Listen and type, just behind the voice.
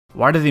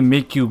Why do they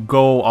make you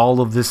go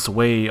all of this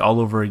way all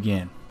over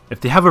again?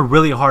 If they have a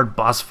really hard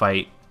boss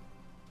fight,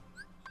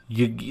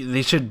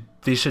 they should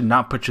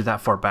not put you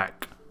that far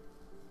back.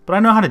 But I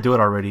know how to do it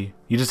already.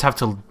 You just have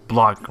to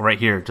block right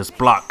here. Just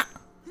block.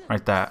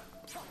 Right that.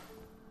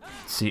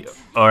 See.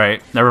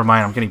 Alright, never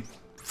mind. I'm getting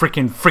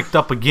freaking freaked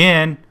up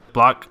again.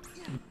 Block.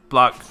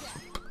 Block.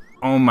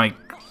 Oh my.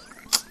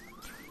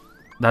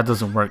 That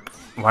doesn't work.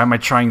 Why am I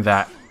trying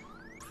that?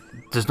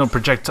 There's no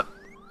projectile.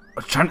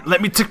 I'm trying to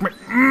let me take my.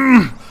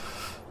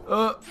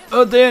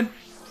 Then.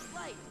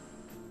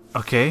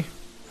 Okay.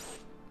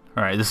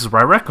 Alright, this is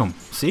where I wreck them.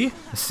 See?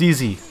 It's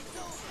easy.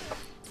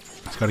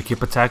 Just gotta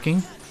keep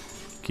attacking.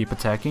 Keep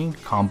attacking.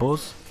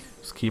 Combos.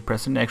 Just keep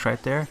pressing X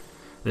right there.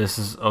 This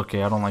is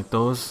okay. I don't like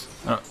those.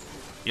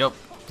 Yup.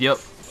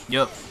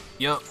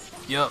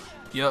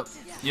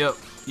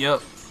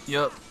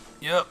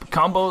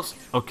 Combos.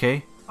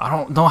 Okay. I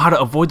don't know how to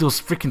avoid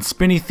those freaking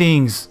spinny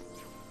things.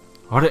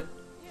 What?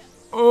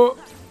 Oh.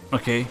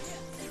 Okay.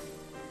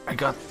 I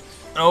got.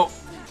 Oh.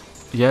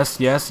 Yes.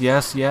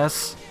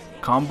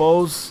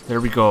 Combos.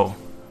 There we go.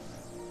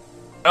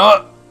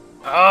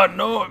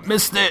 No,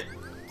 missed it.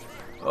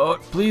 Oh,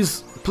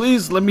 please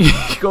let me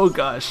go,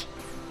 gosh.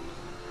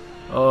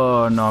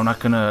 Oh no, I'm not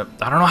gonna.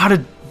 I don't know how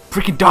to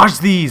freaking dodge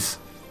these.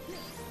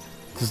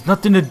 There's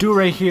nothing to do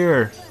right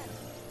here.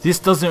 This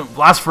doesn't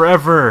last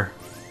forever.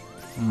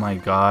 Oh my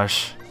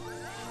gosh.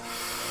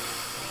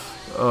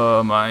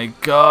 Oh my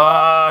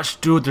gosh,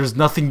 dude, there's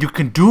nothing you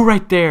can do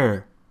right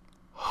there.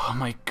 Oh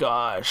my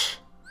gosh.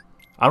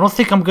 I don't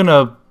think I'm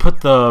gonna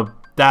put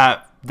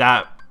that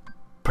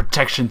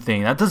protection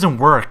thing. That doesn't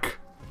work.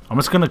 I'm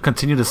just gonna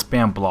continue to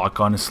spam block,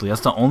 honestly.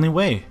 That's the only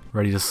way.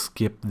 Ready to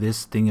skip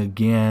this thing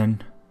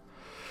again.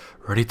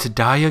 Ready to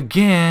die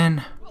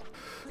again.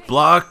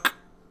 Block.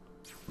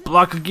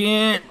 Block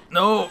again.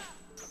 No.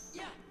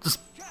 Just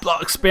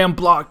block, spam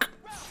block.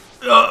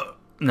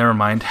 Never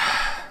mind.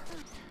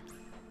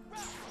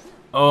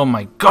 Oh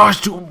my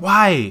gosh, dude,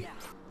 why?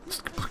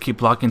 Just keep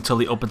blocking until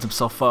he opens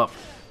himself up.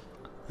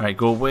 Alright,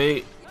 go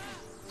away.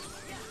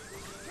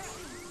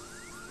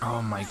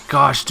 Oh my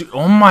gosh, dude.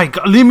 Oh my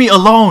god, leave me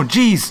alone,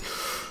 jeez.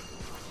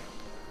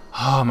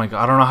 Oh my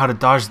god, I don't know how to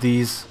dodge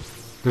these.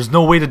 There's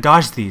no way to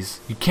dodge these.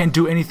 You can't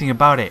do anything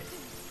about it.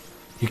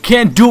 You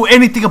can't do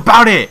anything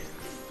about it.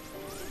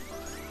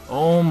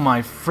 Oh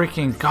my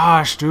freaking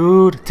gosh,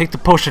 dude. Take the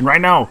potion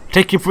right now.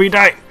 Take your free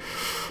die.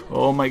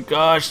 Oh my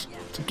gosh.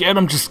 To get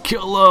him, just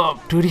kill him.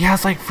 Dude, he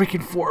has like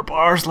freaking 4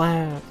 bars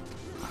left.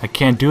 I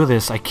can't do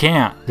this. I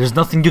can't. There's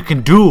nothing you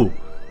can do.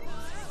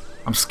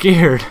 I'm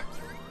scared.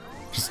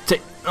 Just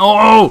take.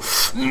 Oh!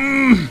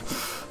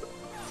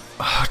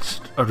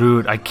 Oh,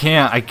 dude, I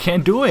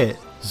can't do it.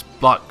 Just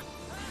block.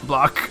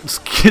 Block.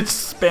 Just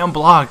spam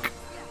block.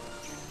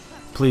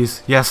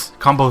 Please. Yes.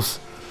 Combos.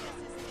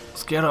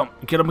 Let's get him.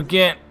 Get him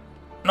again.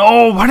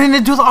 No! Why didn't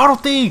it do the auto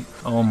thing?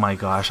 Oh my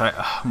gosh.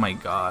 Oh my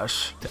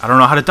gosh. I don't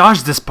know how to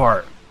dodge this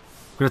part.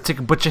 I'm gonna take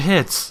a bunch of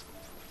hits.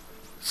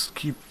 Just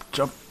keep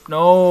jump.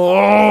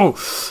 No!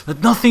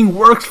 Nothing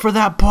works for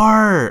that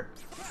part.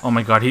 Oh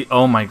my god,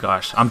 oh my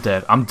gosh, I'm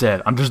dead,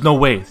 there's no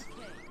way.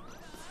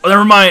 Oh,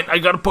 never mind, I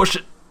gotta push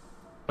it.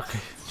 Okay,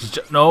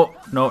 no,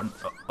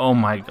 oh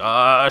my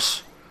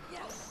gosh.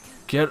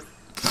 I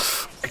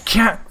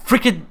can't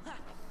freaking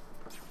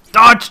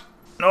dodge.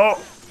 No,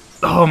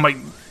 oh my,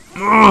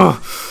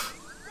 ugh.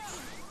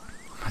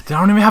 I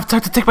don't even have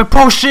time to take my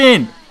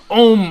potion.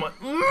 Oh my,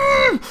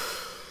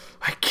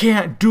 I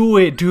can't do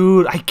it,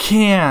 dude, I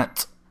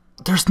can't.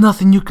 There's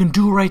nothing you can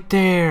do right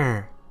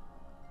there.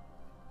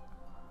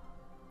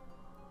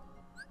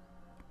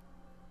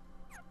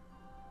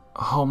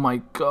 Oh my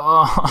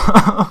god.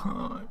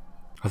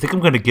 I think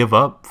I'm gonna give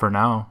up for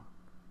now.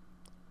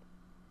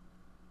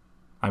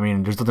 I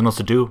mean, there's nothing else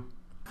to do.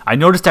 I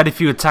noticed that if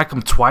you attack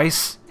him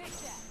twice,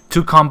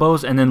 2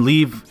 combos, and then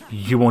leave,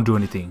 you won't do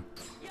anything.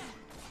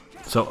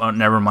 So,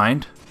 never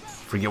mind.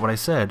 Forget what I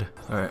said.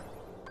 Alright.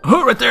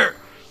 Oh, right there!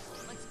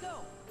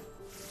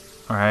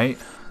 Alright,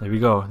 there we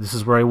go. This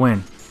is where I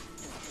win.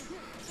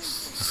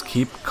 Just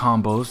keep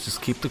combos.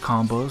 Just keep the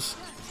combos.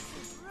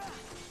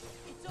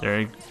 There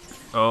you go.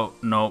 Oh,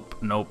 nope.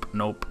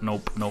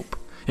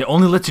 It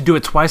only lets you do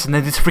it twice and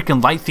then these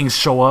freaking light things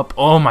show up.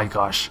 Oh my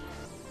gosh.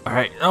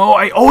 Alright. Oh,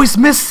 I always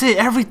miss it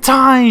every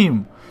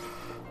time.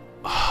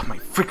 Oh my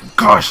freaking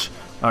gosh.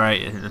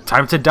 Alright,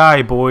 time to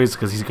die, boys,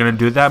 because he's going to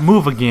do that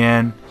move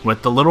again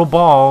with the little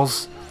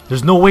balls.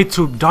 There's no way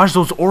to dodge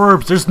those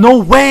orbs. There's no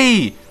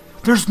way.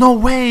 There's no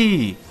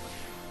way.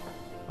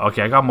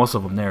 Okay, I got most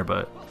of them there,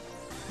 but...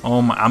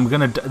 Oh my, I'm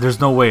going to...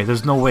 There's no way.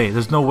 There's no way.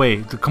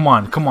 Come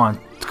on.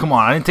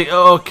 I didn't take.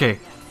 Oh, okay.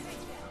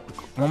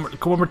 One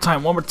more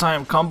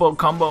time. Combo.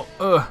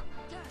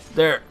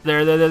 There.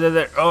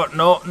 Oh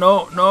no.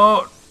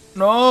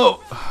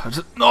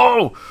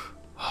 No.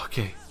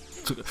 Okay.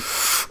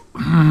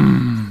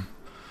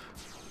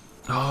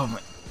 Oh my.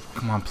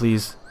 Come on,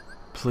 please.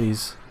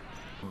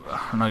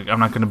 I'm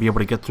not gonna be able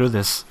to get through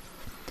this.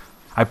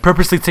 I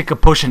purposely take a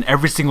potion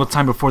every single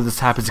time before this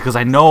happens because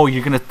I know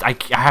you're gonna. I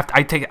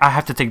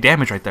have to take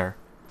damage right there.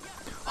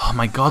 Oh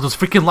my god, those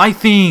freaking light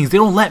things! They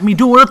don't let me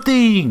do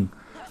anything!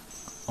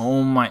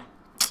 Oh my...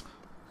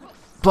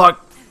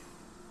 Block!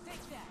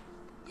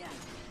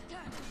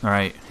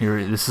 Alright,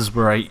 here, this is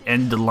where I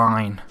end the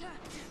line.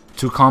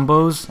 2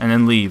 combos, and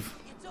then leave.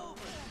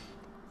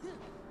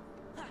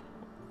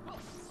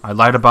 I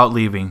lied about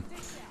leaving.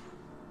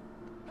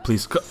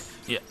 Please,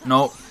 yeah,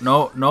 no,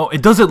 no, no.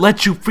 It doesn't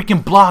let you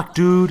freaking block,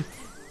 dude.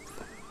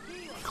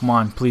 Come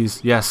on,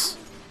 please, yes.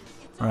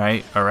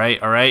 Alright,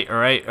 alright, alright,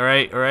 alright,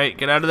 alright, alright.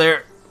 Get out of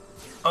there.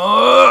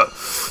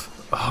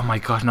 Oh my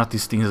gosh, not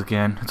these things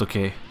again. It's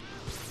okay.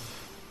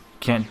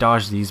 Can't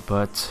dodge these,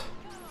 but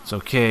it's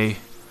okay.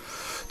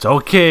 It's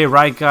okay,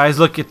 right, guys?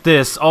 Look at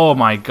this. Oh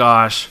my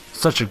gosh.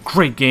 Such a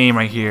great game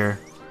right here.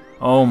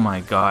 Oh my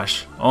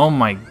gosh. Oh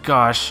my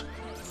gosh.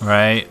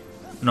 Right.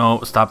 No,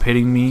 stop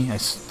hitting me.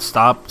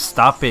 Stop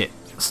it.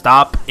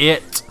 Stop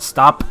it.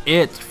 Stop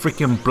it.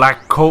 Freaking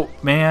black coat,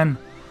 man.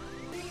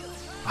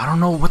 I don't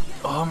know what.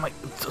 Oh my.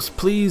 Just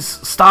please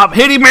stop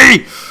hitting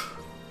me.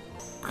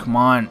 Come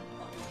on.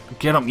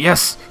 Get him.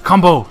 Yes.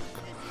 Combo.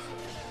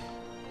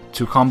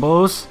 2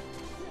 combos.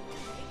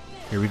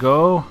 Here we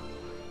go.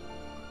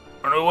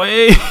 Run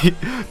away.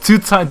 2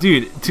 times,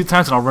 dude. 2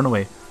 times and I'll run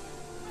away.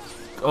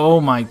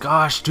 Oh my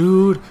gosh,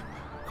 dude.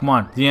 Come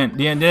on. The end.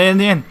 The end. The end.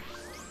 The end.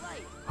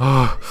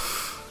 Oh,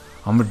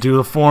 I'm gonna do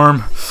the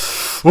form.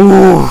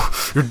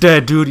 Oh, you're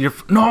dead, dude. You're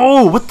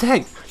no. What the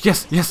heck?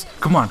 Yes, yes.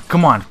 Come on,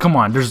 come on, come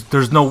on.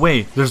 There's no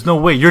way. There's no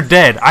way. You're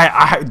dead.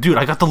 Dude,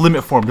 I got the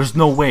limit form. There's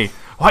no way.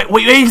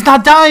 Wait, he's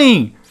not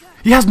dying.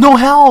 He has no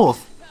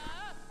health.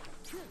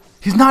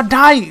 He's not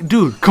dying,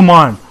 dude. Come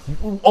on.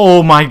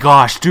 Oh my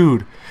gosh,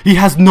 dude. He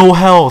has no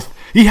health.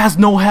 He has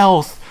no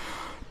health.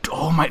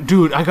 Oh my,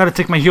 dude. I gotta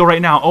take my heal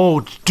right now.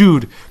 Oh,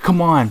 dude.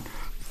 Come on.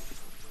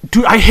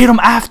 Dude, I hit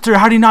him after.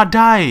 How did he not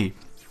die?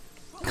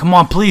 Come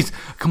on, please.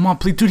 Come on,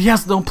 please. Dude, he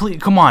has no,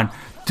 please. Come on.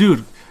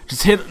 Dude,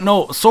 just hit.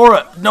 No,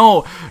 Sora.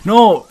 No,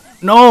 no,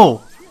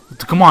 no.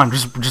 Come on,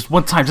 just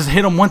one time. Just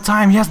hit him one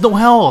time. He has no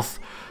health.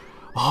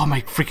 Oh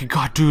my freaking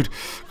god, dude.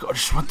 God,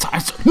 just one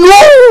time.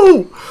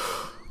 No!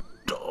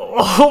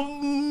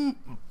 Oh,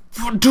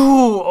 dude,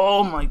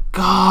 oh my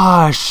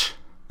gosh.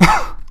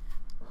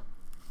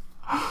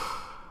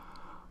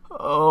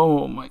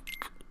 Oh my.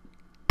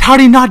 How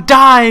did he not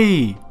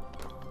die?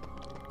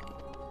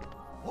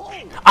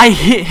 I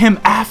hit him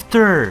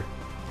after.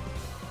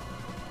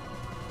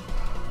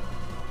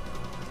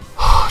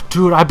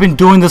 Dude, I've been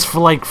doing this for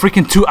like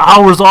freaking 2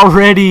 hours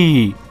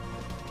already.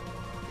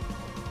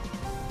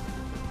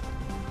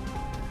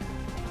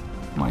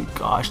 My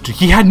gosh, dude,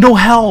 he had no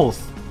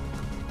health.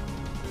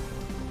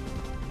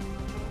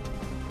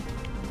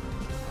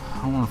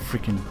 I don't want to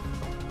freaking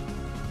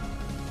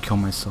kill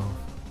myself.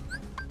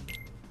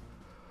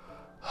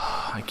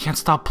 I can't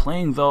stop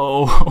playing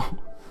though.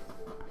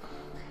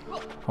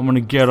 I'm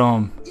gonna get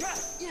him.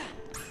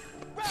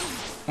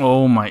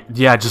 Oh my,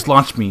 yeah, just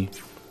launched me.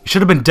 You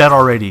should have been dead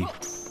already.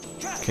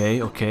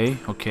 Okay, okay,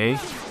 okay.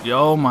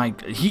 Oh my,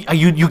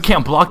 you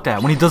can't block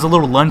that when he does a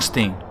little lunge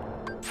thing.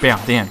 Bam,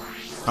 damn.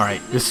 All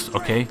right, this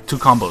okay. 2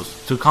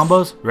 combos, 2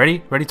 combos.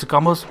 Ready, ready, 2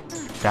 combos.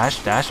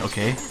 Dash, dash.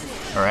 Okay.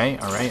 All right,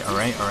 all right, all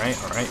right, all right,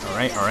 all right, all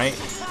right, all right.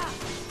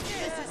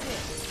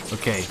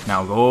 Okay,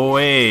 now go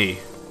away.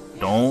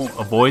 Don't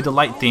avoid the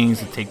light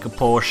things and take a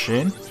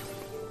potion.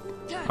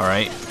 All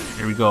right,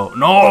 here we go.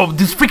 No,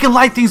 these freaking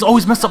light things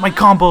always mess up my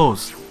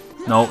combos.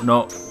 No,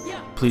 no,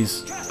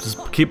 please,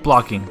 just keep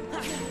blocking.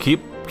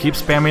 Keep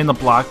spamming the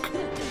block.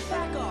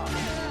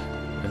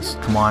 Yes,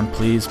 come on,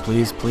 please,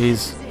 please,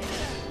 please.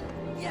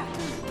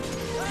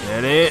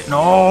 Get it?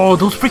 No,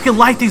 those freaking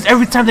light things.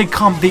 Every time they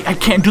come, I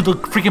can't do the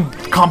freaking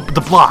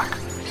the block.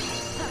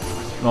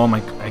 Oh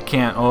my, I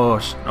can't.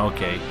 Oh,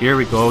 okay. Here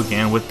we go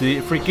again with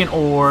the freaking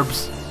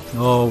orbs.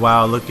 Oh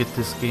wow, look at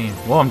this game.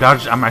 Well,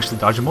 I'm actually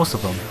dodging most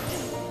of them.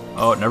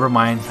 Oh, never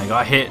mind. I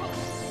got hit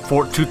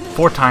 4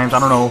 times. I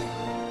don't know.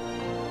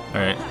 All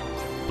right,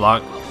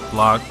 block,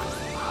 block.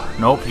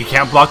 Nope, you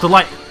can't block the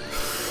light.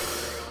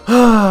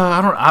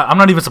 I'm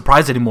not even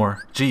surprised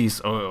anymore.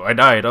 Jeez, oh, I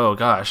died. Oh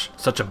gosh,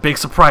 such a big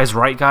surprise,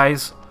 right,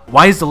 guys?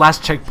 Why is the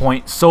last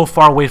checkpoint so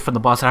far away from the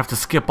boss? I have to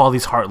skip all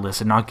these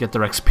heartless and not get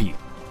their XP.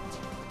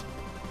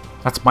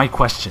 That's my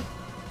question.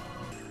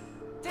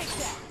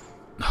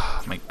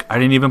 I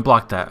didn't even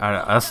block that.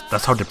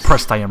 That's how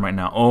depressed I am right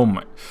now. Oh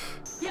my.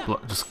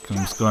 I'm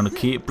just gonna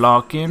keep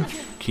blocking,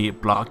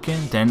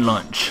 then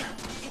lunge.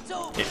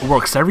 It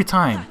works every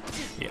time.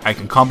 I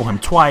can combo him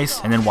twice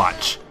and then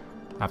watch.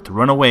 I have to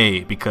run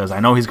away because I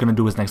know he's gonna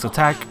do his next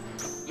attack.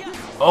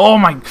 Oh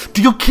my, dude,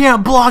 you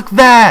can't block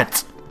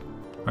that!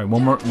 Alright,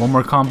 one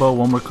more combo,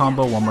 one more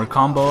combo, one more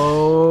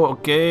combo.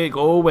 Okay,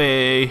 go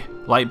away.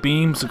 Light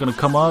beams are gonna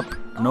come up.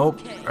 Nope.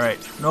 Alright,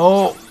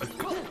 no.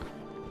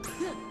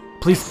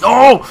 Please,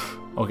 no!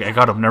 Okay, I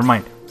got him, never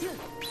mind.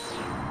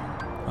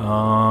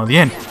 The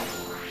end.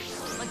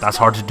 That's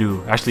hard to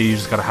do. Actually, you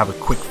just gotta have a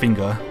quick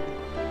finger.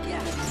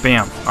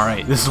 Bam.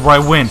 Alright, this is where I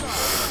win.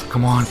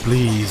 Come on,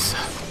 please.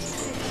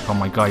 Oh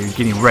my god, you're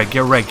getting wrecked.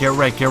 Get wrecked, get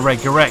wrecked, get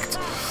wrecked, get wrecked.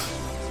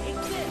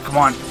 Come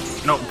on.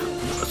 No.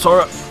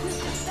 Sora.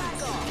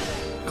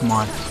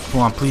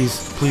 Come on,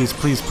 please, please,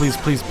 please, please,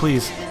 please,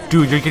 please.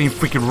 Dude, you're getting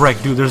freaking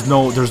wrecked, dude. There's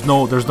no,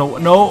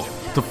 no.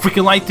 The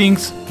freaking light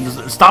things.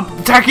 Stop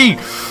attacking.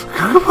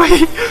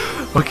 Wait.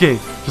 Okay,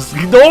 just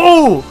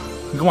no.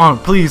 Come on,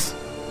 please,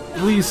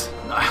 please.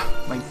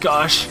 My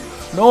gosh.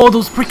 No,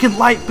 those freaking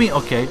light beams.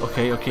 Okay.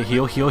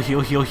 Heal.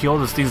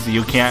 Those things,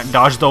 you can't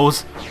dodge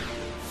those.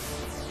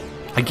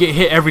 I get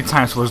hit every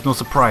time, so there's no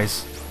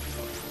surprise.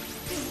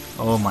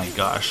 Oh my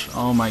gosh.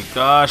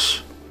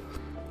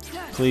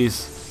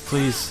 Please,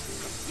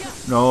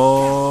 please.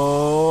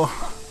 No.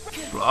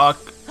 Block.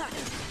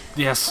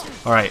 Yes.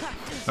 All right,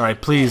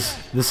 please.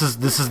 This is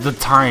the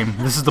time.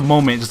 This is the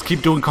moment. Just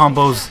keep doing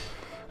combos.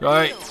 All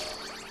right.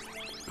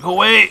 Go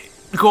away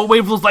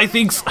from those light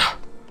things.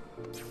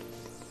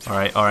 All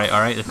right.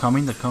 They're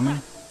coming. All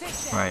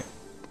right.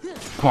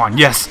 Come on.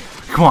 Yes.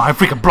 Come on. I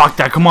freaking blocked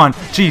that. Come on.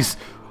 Jeez.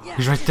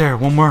 He's right there.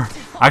 One more.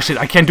 Actually,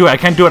 I can't do it. I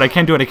gotta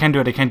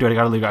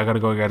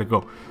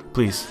go.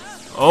 Please.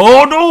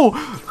 Oh no!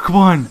 Come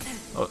on.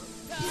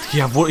 He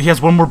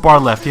has one more bar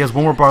left. Just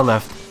one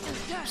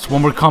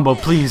more combo,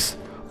 please.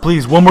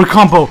 Please, one more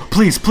combo.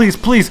 Please.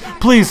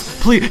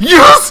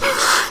 Yes!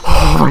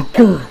 Oh my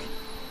god.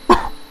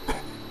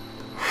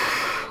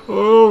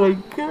 Oh my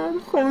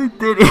god. I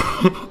did it.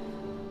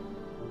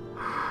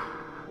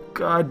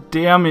 God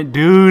damn it,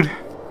 dude.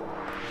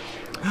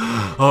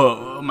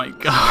 Oh my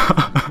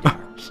god.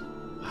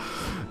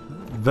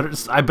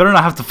 I better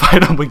not have to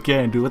fight him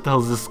again, dude. What the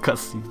hell is this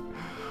cutscene?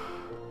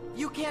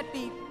 You can't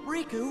beat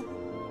Riku.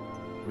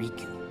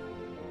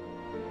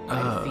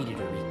 I defeated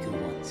a Riku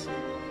once.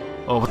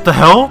 Oh, what the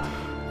hell?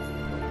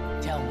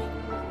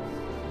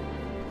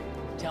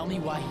 Tell me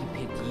why he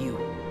picked you.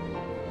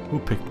 Who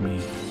picked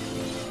me?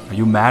 Are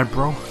you mad,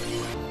 bro?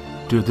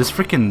 Dude, this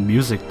freaking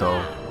music,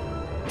 though.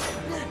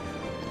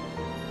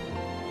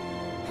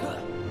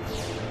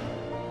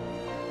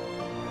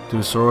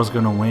 Dude, Sora's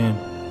gonna win.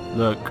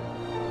 Look.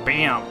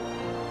 Bam!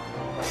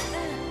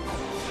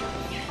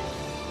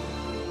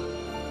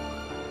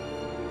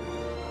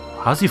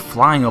 How's he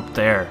flying up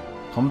there?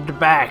 Come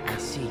back. I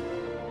see.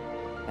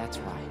 That's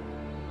right.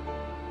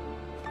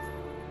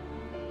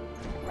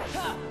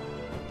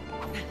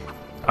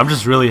 I'm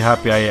just really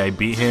happy I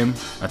beat him.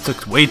 That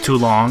took way too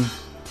long.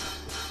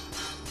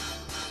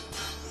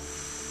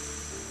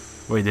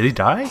 Wait, did he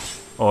die?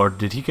 Or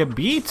did he get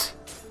beat?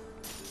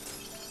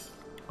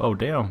 Oh,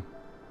 damn.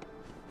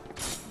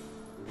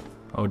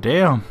 Oh,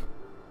 damn.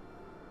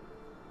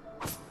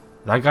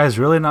 That guy's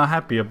really not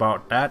happy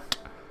about that.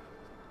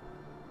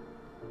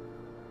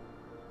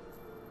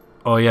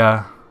 Oh,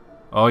 yeah.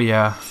 Oh,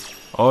 yeah.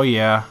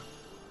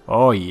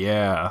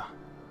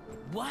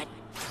 What?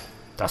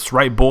 That's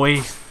right,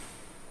 boy.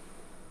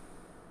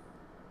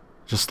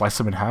 Just slice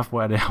him in half?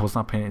 What? I was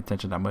not paying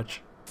attention that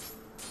much.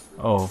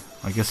 Oh,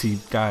 I guess he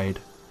died.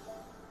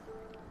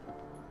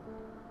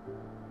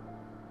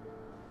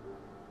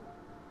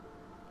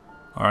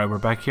 Alright, we're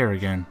back here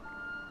again.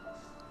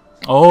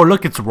 Oh,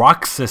 look, it's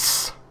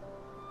Roxas.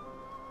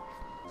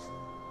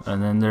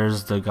 And then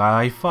there's the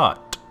guy I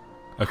fought,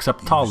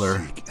 except taller.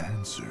 Seek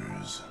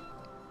answers.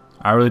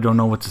 I really don't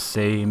know what to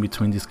say in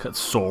between these cuts.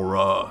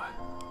 Sora.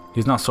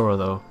 He's not Sora,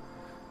 though.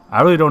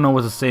 I really don't know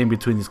what to say in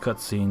between these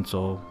cutscenes,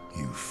 so...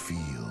 You feel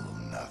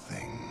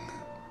nothing.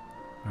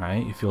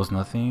 Alright, he feels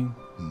nothing.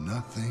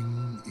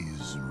 Nothing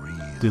is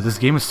real. Dude, this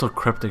game is so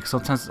cryptic.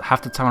 Sometimes,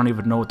 half the time, I don't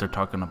even know what they're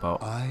talking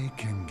about. I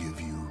can give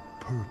you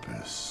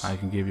purpose. I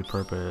can give you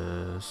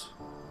purpose.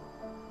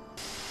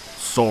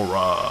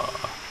 Sora.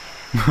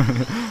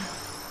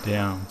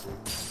 Damn.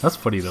 That's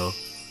funny, though.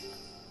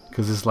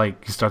 Because it's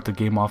like, you start the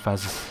game off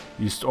as...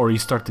 you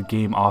start the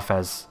game off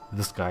as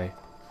this guy.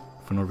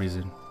 For no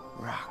reason.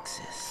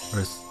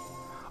 Roxas.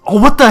 Oh,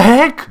 what the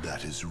heck?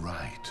 That is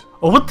right.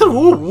 Oh, what the...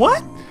 Ooh,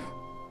 what?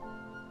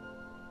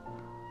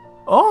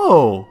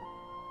 Oh.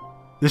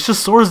 It's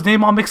just Sora's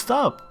name all mixed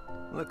up.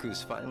 Look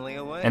who's finally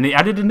away. And they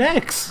added an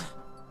X.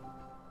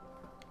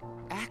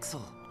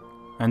 Axel.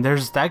 And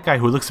there's that guy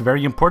who looks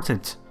very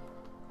important.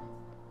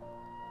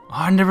 Oh,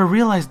 I never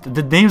realized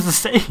the name's the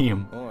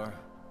same. Or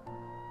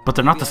But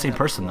they're not the maybe I same got it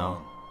person, though.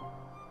 wrong.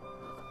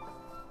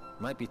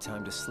 Might be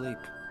time to sleep.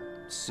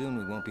 Soon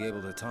we won't be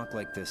able to talk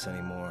like this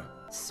anymore.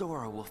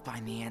 Sora will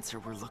find the answer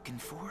we're looking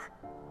for.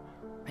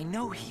 I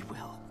know he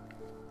will.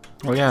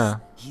 Oh, yeah.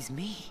 He's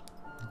me.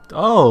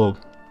 Oh.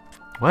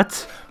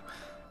 What?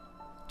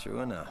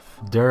 True enough.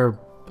 They're...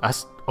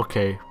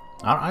 okay.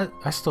 I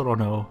still don't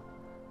know.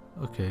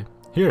 Okay.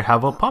 Here,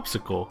 have a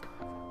popsicle.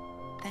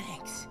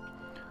 Thanks.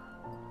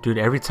 Dude,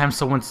 every time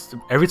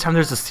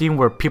there's a scene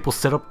where people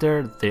sit up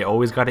there, they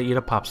always gotta eat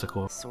a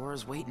popsicle.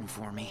 Sora's waiting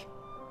for me.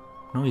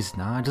 No, he's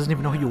not. He doesn't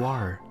even know who you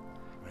are.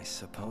 I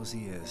suppose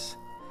he is.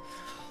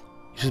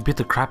 He just beat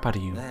the crap out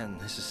of you. Man,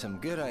 this is some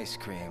good ice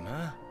cream,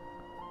 huh?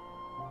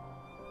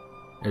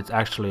 It's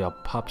actually a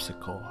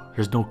popsicle.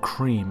 There's no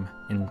cream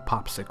in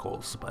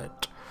popsicles,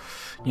 but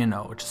you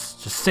know,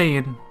 just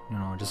saying. You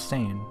know, just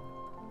saying.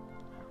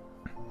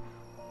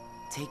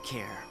 Take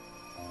care.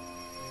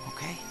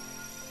 Okay?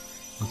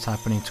 What's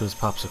happening to his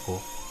popsicle?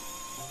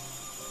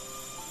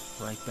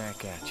 Right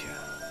back at you.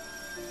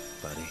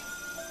 buddy.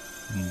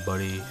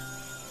 Buddy.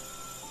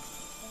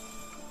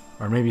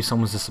 Or maybe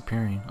someone's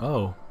disappearing.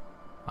 Oh,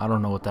 I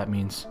don't know what that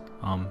means.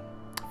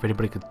 If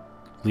anybody could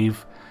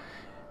leave.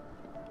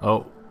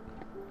 Oh,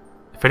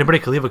 if anybody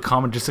could leave a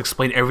comment, just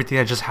explain everything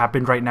that just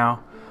happened right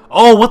now.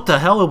 Oh, what the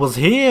hell? It was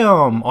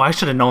him. Oh, I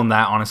should have known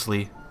that,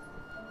 honestly.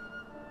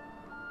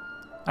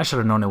 I should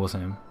have known it was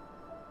him.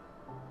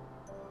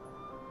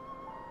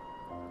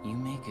 You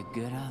make a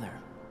good other.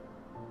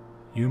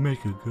 You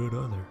make a good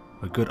other.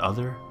 A good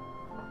other?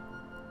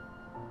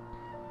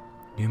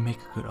 You make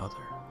a good other.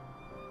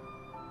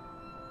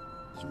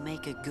 You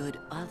make a good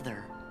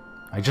other.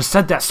 I just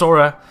said that,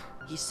 Sora.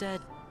 He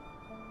said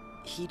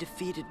he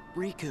defeated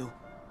Riku.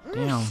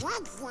 Damn.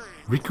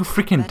 Riku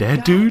freaking That dead,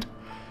 guy dude?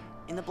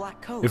 in the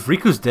Black Coat. If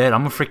Riku's dead,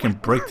 I'm gonna freaking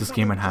break this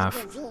game in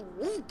half.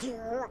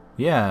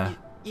 Yeah.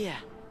 Yeah,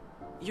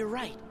 you're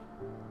right.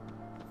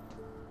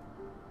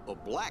 A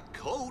black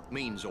coat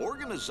means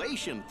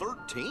Organization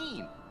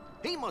 13.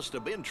 He must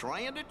have been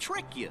trying to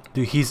trick you.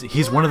 Dude,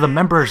 he's one of the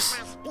members.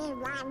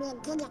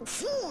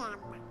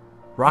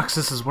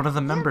 Roxas is one of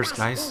the members,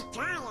 guys.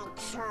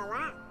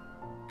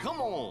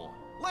 Come on,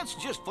 let's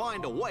just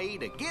find a way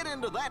to get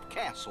into that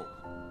castle.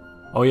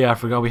 Oh yeah, I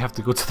forgot we have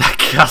to go to that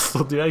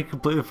castle, dude. I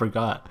completely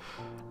forgot.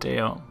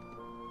 Damn.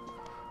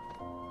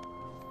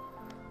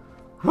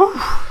 Whew.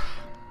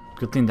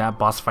 Good thing that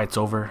boss fight's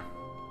over.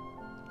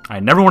 I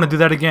never want to do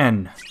that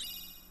again.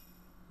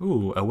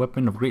 Ooh, a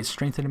weapon of great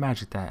strength and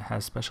magic that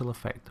has special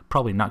effect.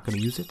 Probably not going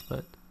to use it,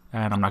 but...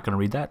 And I'm not going to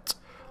read that.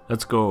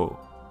 Let's go.